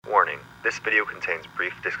Warning, this video contains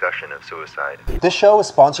brief discussion of suicide. This show is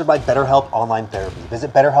sponsored by BetterHelp Online Therapy.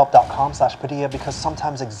 Visit betterhelp.com/Padilla because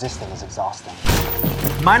sometimes existing is exhausting.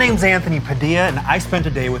 My name's Anthony Padilla, and I spent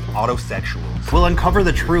a day with AUTOSEXUALS. We'll uncover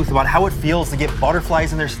the truth about how it feels to get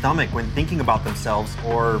butterflies in their stomach when thinking about themselves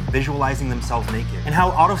or visualizing themselves naked, and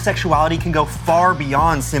how autosexuality can go far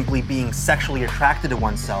beyond simply being sexually attracted to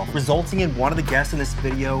oneself, resulting in one of the guests in this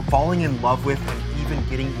video falling in love with and even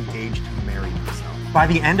getting engaged to marry himself. By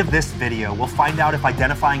the end of this video, we'll find out if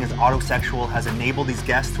identifying as autosexual has enabled these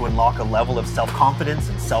guests to unlock a level of self-confidence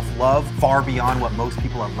and self-love far beyond what most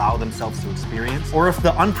people allow themselves to experience, or if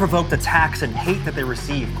the unprovoked attacks and hate that they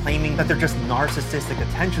receive, claiming that they're just narcissistic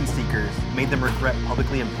attention seekers, made them regret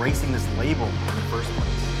publicly embracing this label in the first place.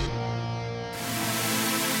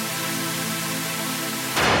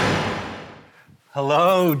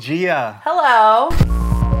 Hello, Gia. Hello.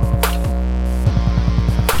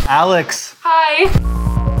 Alex. Hi.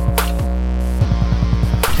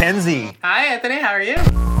 Kenzie. Hi, Anthony. How are you?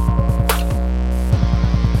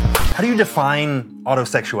 How do you define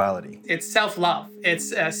autosexuality? It's self-love.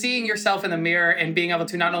 It's seeing yourself in the mirror and being able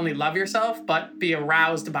to not only love yourself, but be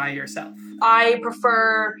aroused by yourself. I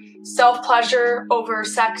prefer self-pleasure over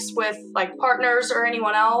sex with partners or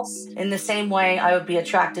anyone else. In the same way I would be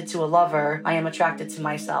attracted to a lover, I am attracted to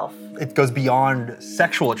myself. It goes beyond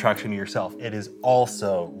sexual attraction to yourself. It is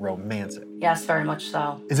also romantic. Yes, very much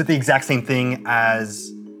so. Is it the exact same thing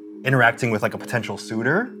as interacting with a potential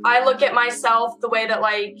suitor? I look at myself the way that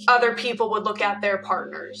other people would look at their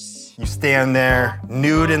partners. You stand there,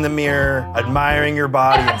 nude in the mirror, admiring your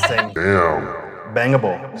body and saying, damn.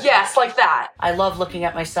 Bangable. Yes, like that. I love looking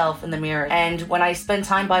at myself in the mirror. And when I spend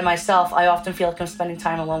time by myself, I often feel like I'm spending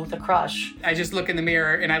time alone with a crush. I just look in the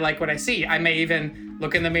mirror and I like what I see. I may even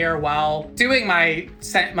look in the mirror while doing my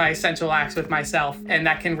sensual acts with myself, and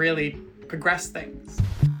that can really progress things.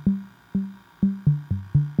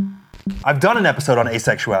 I've done an episode on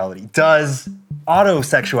asexuality. Does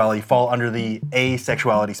autosexuality fall under the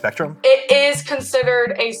asexuality spectrum? It is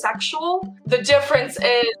considered asexual. The difference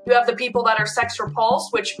is you have the people that are sex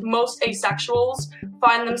repulsed, which most asexuals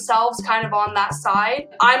find themselves kind of on that side.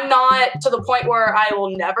 I'm not to the point where I will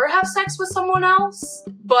never have sex with someone else,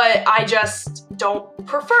 but I just don't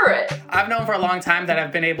prefer it. I've known for a long time that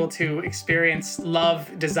I've been able to experience love,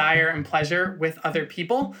 desire, and pleasure with other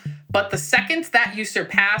people. But the second that you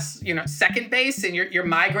surpass, second base and you're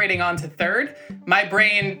migrating on to third, my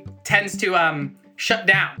brain tends to shut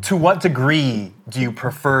down. To what degree do you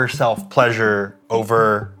prefer self-pleasure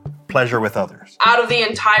over pleasure with others? Out of the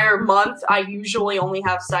entire month, I usually only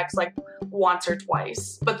have sex once or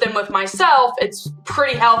twice. But then with myself, it's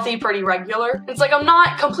pretty healthy, pretty regular. It's I'm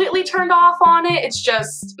not completely turned off on it. It's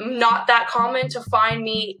just not that common to find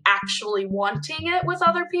me actually wanting it with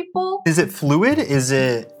other people. Is it fluid? Is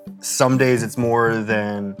it some days it's more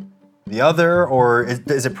than the other, or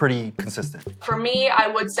is it pretty consistent? For me, I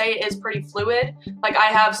would say it is pretty fluid. I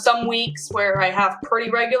have some weeks where I have pretty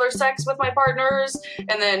regular sex with my partners,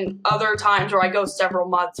 and then other times where I go several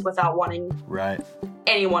months without wanting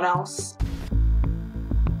anyone else.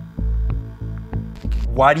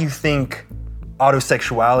 Why do you think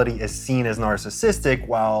autosexuality is seen as narcissistic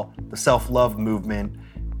while the self-love movement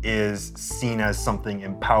is seen as something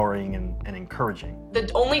empowering and encouraging? The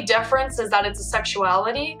only difference is that it's a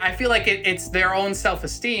sexuality. I feel like it's their own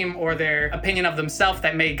self-esteem or their opinion of themselves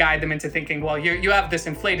that may guide them into thinking, well, you have this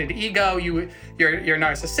inflated ego, you're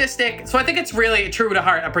narcissistic. So I think it's really true to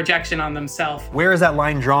heart, a projection on themselves. Where is that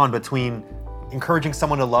line drawn between encouraging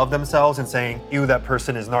someone to love themselves and saying, ew, that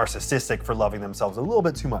person is narcissistic for loving themselves a little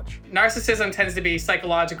bit too much? Narcissism tends to be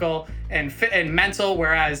psychological and mental,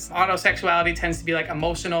 whereas autosexuality tends to be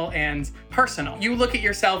emotional and personal. You look at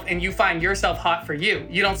yourself and you find yourself hot for you.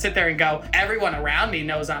 You don't sit there and go, everyone around me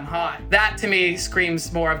knows I'm hot. That to me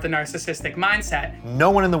screams more of the narcissistic mindset.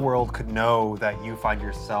 No one in the world could know that you find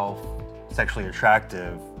yourself sexually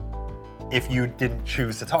attractive if you didn't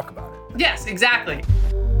choose to talk about it. Yes, exactly.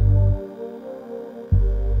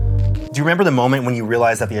 Do you remember the moment when you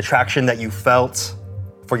realized that the attraction that you felt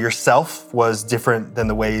for yourself was different than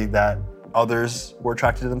the way that others were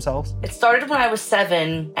attracted to themselves? It started when I was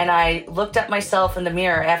 7, and I looked at myself in the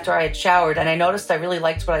mirror after I had showered, and I noticed I really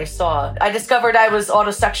liked what I saw. I discovered I was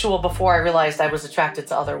autosexual before I realized I was attracted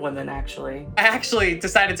to other women, actually. I actually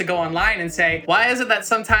decided to go online and say, why is it that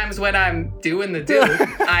sometimes when I'm doing the do,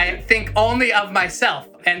 I think only of myself?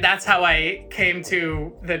 And that's how I came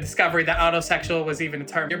to the discovery that autosexual was even a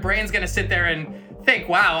term. Your brain's gonna sit there and think,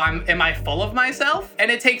 wow, am I full of myself?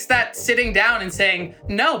 And it takes that sitting down and saying,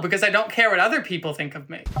 no, because I don't care what other people think of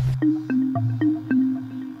me.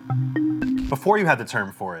 Before you had the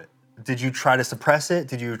term for it, Did you try to suppress it?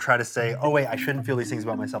 Did you try to say, oh wait, I shouldn't feel these things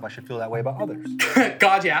about myself. I should feel that way about others?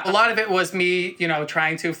 God, yeah. A lot of it was me,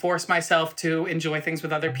 trying to force myself to enjoy things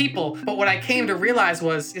with other people. But what I came to realize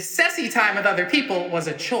was sessy time with other people was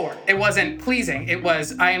a chore. It wasn't pleasing. It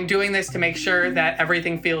was, I am doing this to make sure that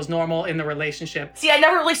everything feels normal in the relationship. See, I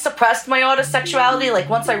never really suppressed my autosexuality. Like,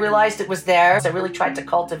 once I realized it was there, I really tried to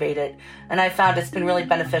cultivate it. And I found it's been really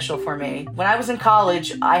beneficial for me. When I was in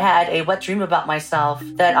college, I had a wet dream about myself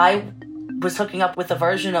that I was hooking up with a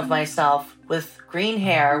version of myself with green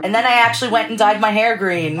hair. And then I actually went and dyed my hair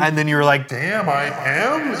green. And then you were like, Damn, I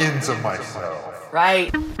am into myself.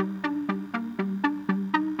 Right.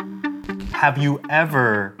 have you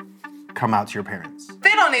ever come out to your parents? They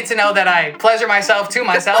don't need to know that I pleasure myself to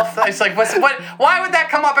myself. It's like, why would that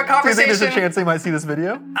come up in Do you conversation? think there's a chance they might see this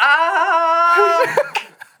video?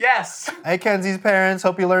 Yes. Hey, Kenzie's parents,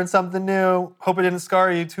 hope you learned something new. Hope it didn't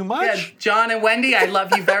scar you too much. Yeah, John and Wendy, I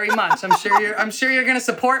love you very much. I'm sure you're gonna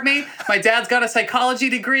support me. My dad's got a psychology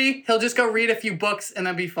degree. He'll just go read a few books and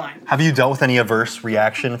then be fine. Have you dealt with any adverse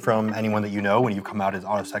reaction from anyone that you know when you come out as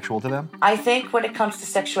autosexual to them? I think when it comes to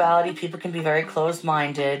sexuality, people can be very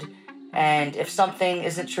closed-minded. And if something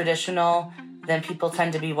isn't traditional, then people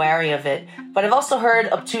tend to be wary of it. But I've also heard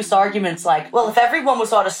obtuse arguments like, well, if everyone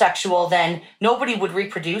was autosexual, then nobody would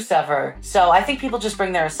reproduce ever. So I think people just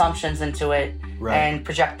bring their assumptions into it and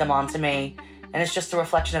project them onto me. And it's just a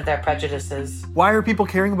reflection of their prejudices. Why are people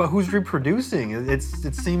caring about who's reproducing? It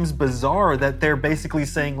seems bizarre that they're basically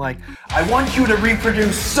saying like, I want you to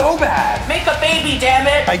reproduce so bad. Make a baby, damn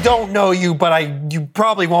it! I don't know you, but you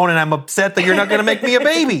probably won't, and I'm upset that you're not gonna make me a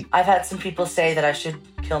baby. I've had some people say that I should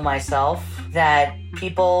kill myself, that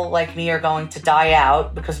people like me are going to die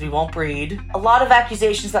out because we won't breed. A lot of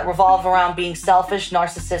accusations that revolve around being selfish,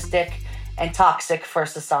 narcissistic, and toxic for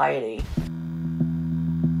society.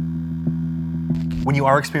 When you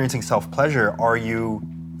are experiencing self-pleasure, are you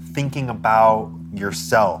thinking about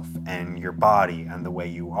yourself and your body and the way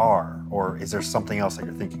you are? Or is there something else that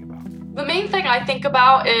you're thinking about? The main thing I think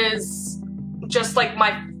about is just like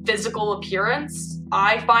my physical appearance.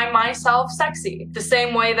 I find myself sexy the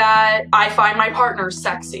same way that I find my partner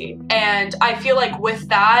sexy. And I feel like with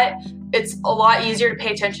that, it's a lot easier to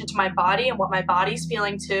pay attention to my body and what my body's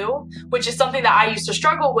feeling too, which is something that I used to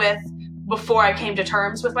struggle with before I came to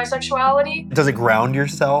terms with my sexuality. Does it ground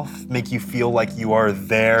yourself, make you feel like you are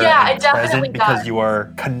there Yeah, and it definitely present because does. you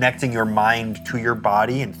are connecting your mind to your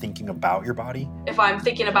body and thinking about your body? If I'm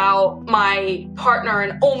thinking about my partner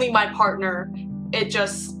and only my partner,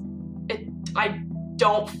 I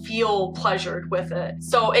don't feel pleasured with it.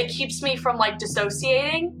 So it keeps me from like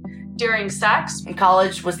dissociating during sex. In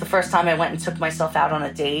college was the first time I went and took myself out on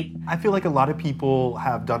a date. I feel like a lot of people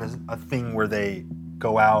have done a thing where they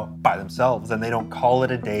go out by themselves and they don't call it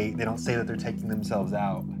a date. They don't say that they're taking themselves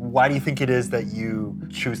out. Why do you think it is that you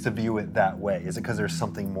choose to view it that way? Is it because there's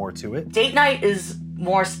something more to it? Date night is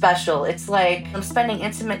more special. It's like I'm spending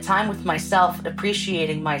intimate time with myself,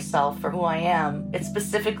 appreciating myself for who I am. It's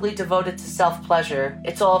specifically devoted to self-pleasure.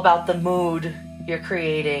 It's all about the mood you're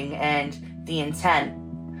creating and the intent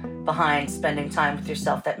behind spending time with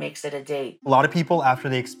yourself that makes it a date. A lot of people, after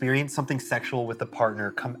they experience something sexual with a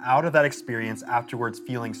partner, come out of that experience afterwards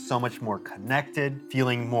feeling so much more connected,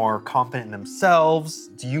 feeling more confident in themselves.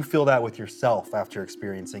 Do you feel that with yourself after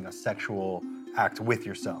experiencing a sexual act with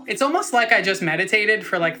yourself? It's almost like I just meditated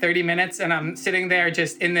for like 30 minutes and I'm sitting there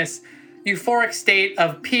just in this euphoric state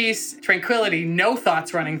of peace, tranquility, no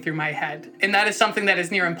thoughts running through my head. And that is something that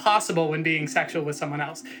is near impossible when being sexual with someone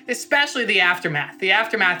else, especially the aftermath. The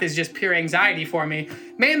aftermath is just pure anxiety for me,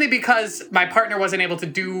 mainly because my partner wasn't able to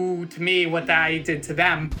do to me what I did to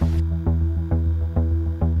them.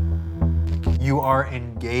 You are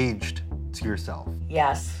engaged to yourself.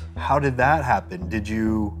 Yes. How did that happen? Did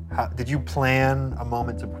you plan a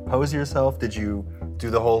moment to propose to yourself? Did you do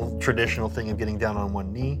the whole traditional thing of getting down on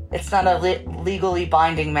one knee? It's not a legally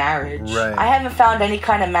binding marriage. Right. I haven't found any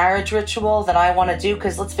kind of marriage ritual that I want to do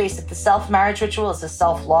because let's face it, the self-marriage ritual is a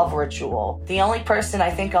self-love ritual. The only person I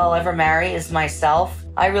think I'll ever marry is myself.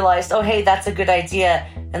 I realized, oh, hey, that's a good idea.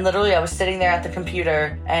 And literally I was sitting there at the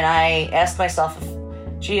computer and I asked myself,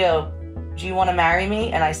 Gio, do you want to marry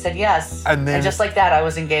me? And I said yes. And just like that, I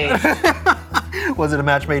was engaged. Was it a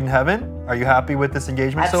match made in heaven? Are you happy with this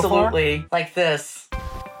engagement so far? Absolutely. Like this.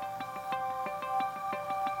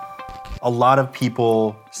 A lot of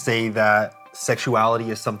people say that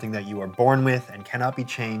sexuality is something that you are born with and cannot be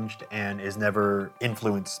changed and is never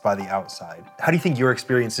influenced by the outside. How do you think your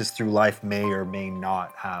experiences through life may or may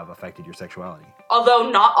not have affected your sexuality? Although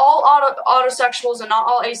not all autosexuals and not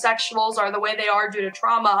all asexuals are the way they are due to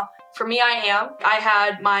trauma, for me, I am. I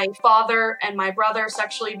had my father and my brother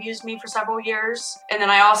sexually abused me for several years. And then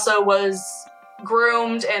I also was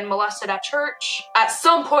groomed and molested at church. At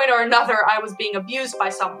some point or another, I was being abused by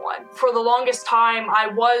someone. For the longest time, I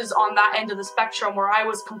was on that end of the spectrum where I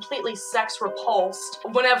was completely sex repulsed.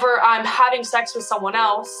 Whenever I'm having sex with someone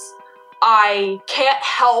else, I can't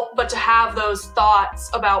help but to have those thoughts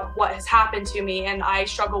about what has happened to me, and I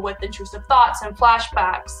struggle with intrusive thoughts and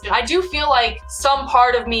flashbacks. I do feel like some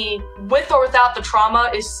part of me, with or without the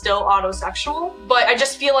trauma, is still autosexual, but I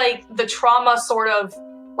just feel like the trauma sort of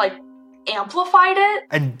like amplified it.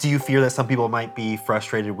 And do you fear that some people might be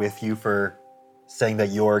frustrated with you for saying that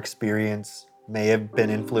your experience may have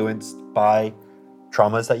been influenced by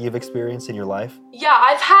traumas that you've experienced in your life? Yeah,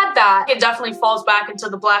 I've had that. It definitely falls back into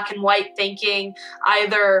the black and white thinking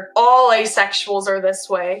either all asexuals are this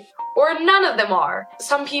way or none of them are.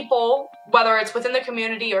 Some people, whether it's within the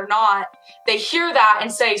community or not, they hear that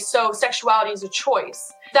and say, so sexuality is a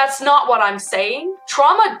choice. That's not what I'm saying.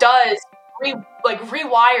 Trauma does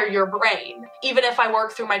rewire your brain. Even if I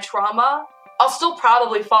work through my trauma, I'll still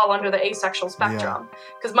probably fall under the asexual spectrum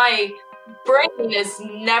because my brain is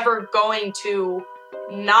never going to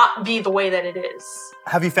not be the way that it is.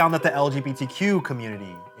 Have you found that the LGBTQ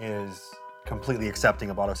community is completely accepting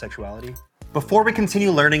of autosexuality? Before we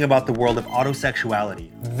continue learning about the world of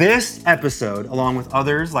autosexuality, this episode, along with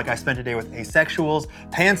others like I Spent a Day with Asexuals,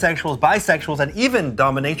 Pansexuals, Bisexuals, and even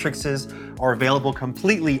Dominatrixes, are available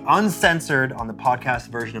completely uncensored on the podcast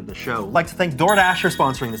version of the show. I'd like to thank DoorDash for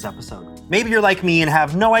sponsoring this episode. Maybe you're like me and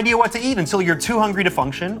have no idea what to eat until you're too hungry to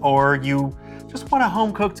function, or you just want a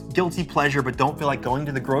home-cooked guilty pleasure but don't feel like going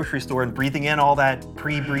to the grocery store and breathing in all that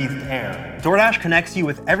pre-breathed air. DoorDash connects you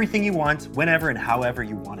with everything you want, whenever and however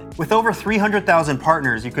you want it. With over 300,000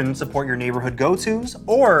 partners, you can support your neighborhood go-tos,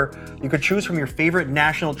 or you could choose from your favorite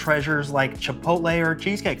national treasures like Chipotle or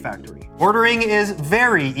Cheesecake Factory. Ordering is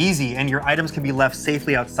very easy, and your items can be left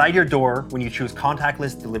safely outside your door when you choose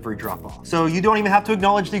contactless delivery drop-off. So you don't even have to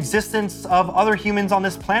acknowledge the existence of other humans on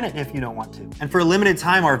this planet if you don't want to. And for a limited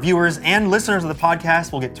time, our viewers and listeners of the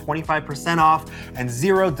podcast will get 25% off and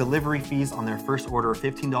 0 delivery fees on their first order of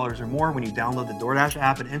 $15 or more when you download the DoorDash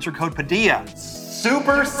app and enter code Padilla.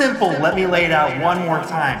 Super simple. Let me lay it out one more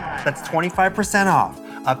time. That's 25% off,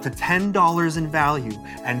 up to $10 in value,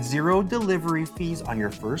 and 0 delivery fees on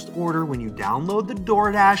your first order when you download the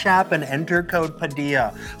DoorDash app and enter code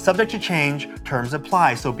Padilla. Subject to change, terms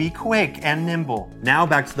apply, so be quick and nimble. Now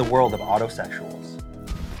back to the world of autosexuals.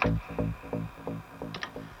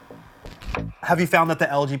 Have you found that the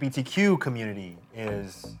LGBTQ community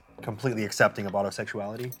is completely accepting of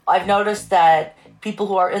autosexuality? I've noticed that people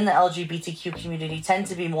who are in the LGBTQ community tend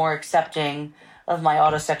to be more accepting of my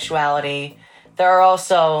autosexuality. There are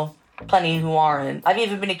also plenty who aren't. I've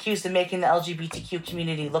even been accused of making the LGBTQ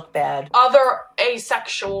community look bad. Other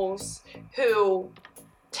asexuals who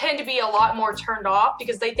tend to be a lot more turned off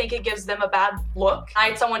because they think it gives them a bad look. I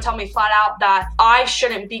had someone tell me flat out that I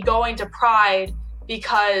shouldn't be going to Pride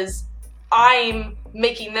because I'm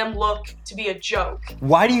making them look to be a joke.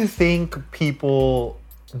 Why do you think people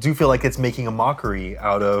do feel like it's making a mockery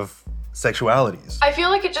out of sexualities? I feel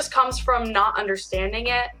like it just comes from not understanding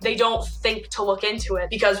it. They don't think to look into it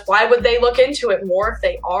because why would they look into it more if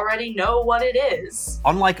they already know what it is?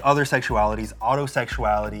 Unlike other sexualities,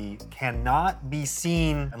 autosexuality cannot be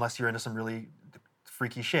seen unless you're into some really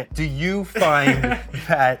freaky shit. Do you find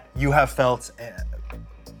that you have felt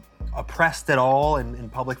oppressed at all in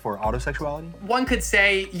public for autosexuality? One could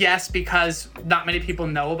say yes, because not many people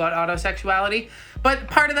know about autosexuality, but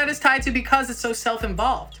part of that is tied to because it's so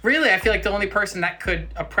self-involved. Really, I feel like the only person that could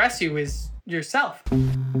oppress you is yourself.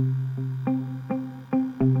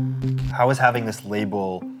 How has having this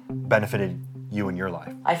label benefited you in your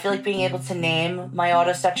life? I feel like being able to name my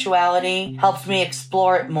autosexuality helped me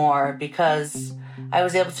explore it more because I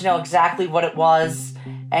was able to know exactly what it was,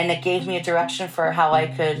 and it gave me a direction for how I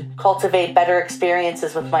could cultivate better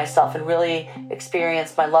experiences with myself and really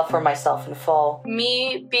experience my love for myself in full.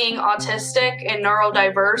 Me being autistic and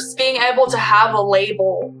neurodiverse, being able to have a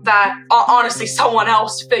label that honestly someone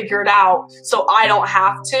else figured out so I don't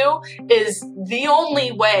have to is the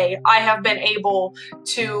only way I have been able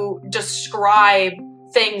to describe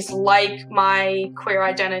things like my queer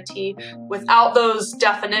identity. Without those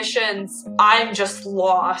definitions, I'm just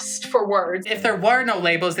lost for words. If there were no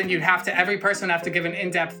labels, then every person would have to give an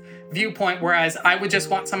in-depth viewpoint, whereas I would just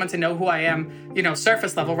want someone to know who I am,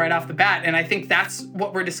 surface level right off the bat. And I think that's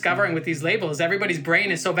what we're discovering with these labels. Everybody's brain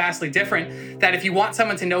is so vastly different that if you want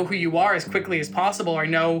someone to know who you are as quickly as possible, or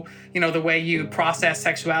know, the way you process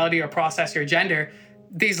sexuality or process your gender,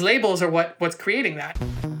 these labels are what's creating that.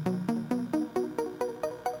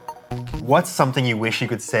 What's something you wish you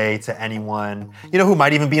could say to anyone, who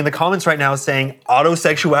might even be in the comments right now saying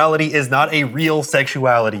autosexuality is not a real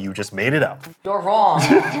sexuality, you just made it up? You're wrong.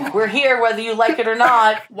 We're here whether you like it or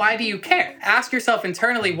not. Why do you care? Ask yourself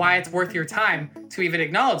internally why it's worth your time to even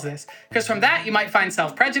acknowledge this. Because from that, you might find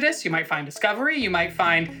self-prejudice, you might find discovery, you might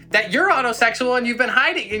find that you're autosexual and you've been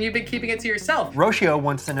hiding and you've been keeping it to yourself. Roshio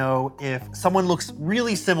wants to know if someone looks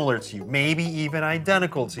really similar to you, maybe even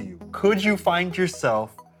identical to you. Could you find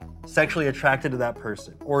yourself sexually attracted to that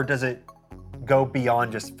person? Or does it go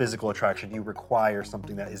beyond just physical attraction? You require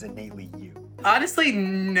something that is innately you? Honestly,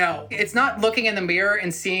 no. It's not looking in the mirror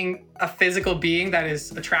and seeing a physical being that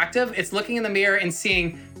is attractive. It's looking in the mirror and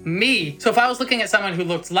seeing me. So if I was looking at someone who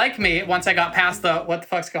looked like me, once I got past the what the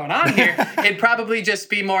fuck's going on here, it'd probably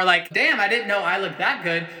just be more like, damn, I didn't know I looked that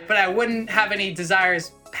good, but I wouldn't have any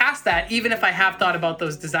desires past that, even if I have thought about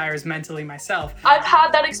those desires mentally myself. I've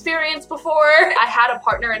had that experience before. I had a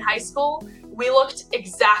partner in high school. We looked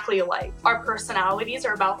exactly alike. Our personalities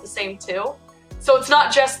are about the same too. So it's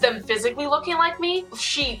not just them physically looking like me.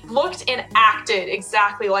 She looked and acted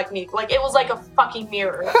exactly like me. Like, it was like a fucking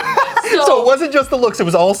mirror. So it wasn't just the looks, it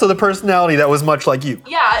was also the personality that was much like you.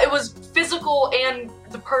 Yeah, it was physical and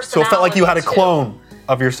the personality. So it felt like you had a clone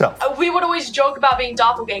of yourself. We would always joke about being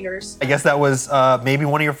doppelgangers. I guess that was maybe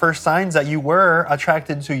one of your first signs that you were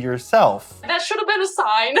attracted to yourself. That should have been a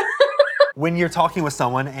sign. When you're talking with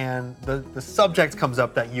someone and the subject comes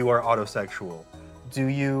up that you are autosexual, do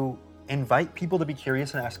you invite people to be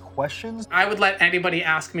curious and ask questions? I would let anybody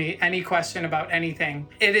ask me any question about anything.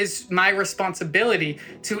 It is my responsibility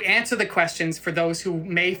to answer the questions for those who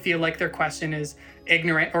may feel like their question is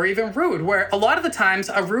ignorant or even rude, where a lot of the times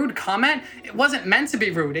a rude comment, it wasn't meant to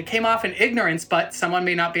be rude. It came off in ignorance, but someone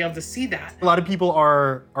may not be able to see that. A lot of people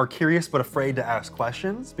are curious but afraid to ask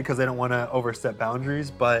questions because they don't want to overstep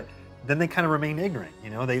boundaries, but then they kind of remain ignorant,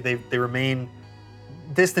 they remain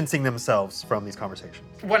distancing themselves from these conversations.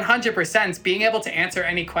 100%. Being able to answer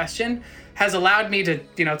any question has allowed me to,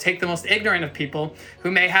 take the most ignorant of people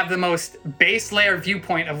who may have the most base layer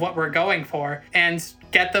viewpoint of what we're going for and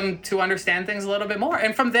get them to understand things a little bit more.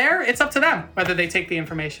 And from there, it's up to them whether they take the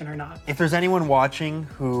information or not. If there's anyone watching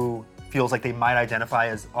who feels like they might identify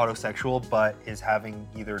as autosexual but is having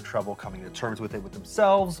either trouble coming to terms with it with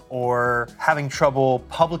themselves or having trouble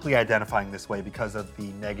publicly identifying this way because of the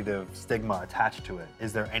negative stigma attached to it,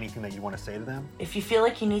 is there anything that you want to say to them? If you feel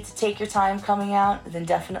like you need to take your time coming out, then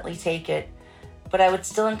definitely take it. But I would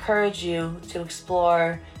still encourage you to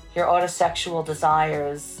explore your autosexual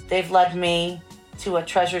desires. They've led me to a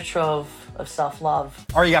treasure trove of self-love.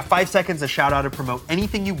 All right, you got 5 seconds to shout out and promote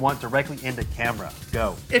anything you want directly into camera.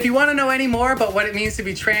 Go. If you want to know any more about what it means to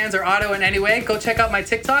be trans or auto in any way, go check out my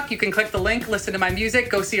TikTok. You can click the link, listen to my music,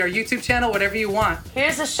 go see our YouTube channel, whatever you want.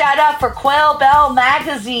 Here's a shout out for Quail Bell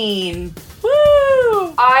Magazine.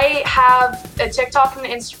 Woo! I have a TikTok and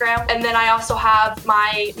an Instagram, and then I also have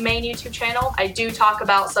my main YouTube channel. I do talk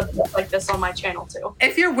about subjects like this on my channel too.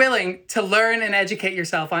 If you're willing to learn and educate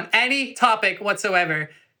yourself on any topic whatsoever,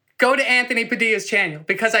 go to Anthony Padilla's channel,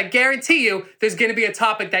 because I guarantee you there's going to be a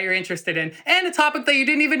topic that you're interested in and a topic that you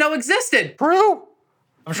didn't even know existed. True.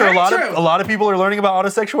 I'm sure a lot of people are learning about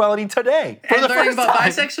autosexuality today. And learning about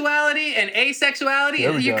bisexuality and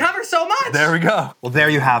asexuality. You cover so much. There we go. Well, there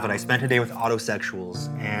you have it. I spent a day with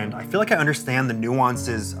autosexuals, and I feel like I understand the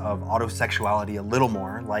nuances of autosexuality a little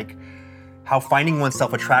more, like how finding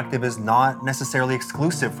oneself attractive is not necessarily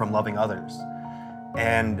exclusive from loving others,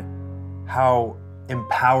 and how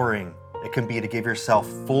empowering it can be to give yourself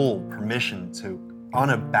full permission to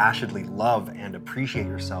unabashedly love and appreciate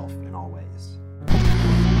yourself in all ways.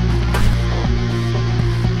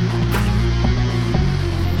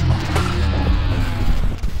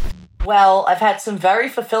 Well, I've had some very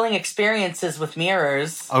fulfilling experiences with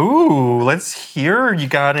mirrors. Ooh, let's hear. You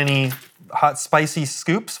got any hot, spicy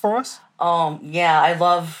scoops for us? Yeah, I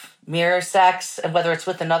love mirror sex, and whether it's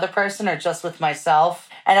with another person or just with myself.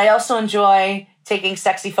 And I also enjoy taking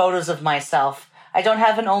sexy photos of myself. I don't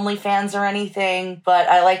have an OnlyFans or anything, but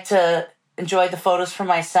I like to enjoy the photos for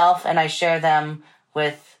myself, and I share them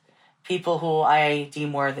with people who I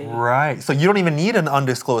deem worthy. Right. So you don't even need an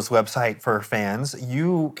undisclosed website for fans.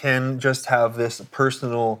 You can just have this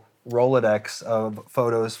personal Rolodex of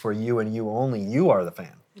photos for you and you only. You are the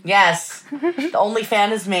fan. Yes. The only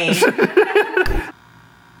fan is me.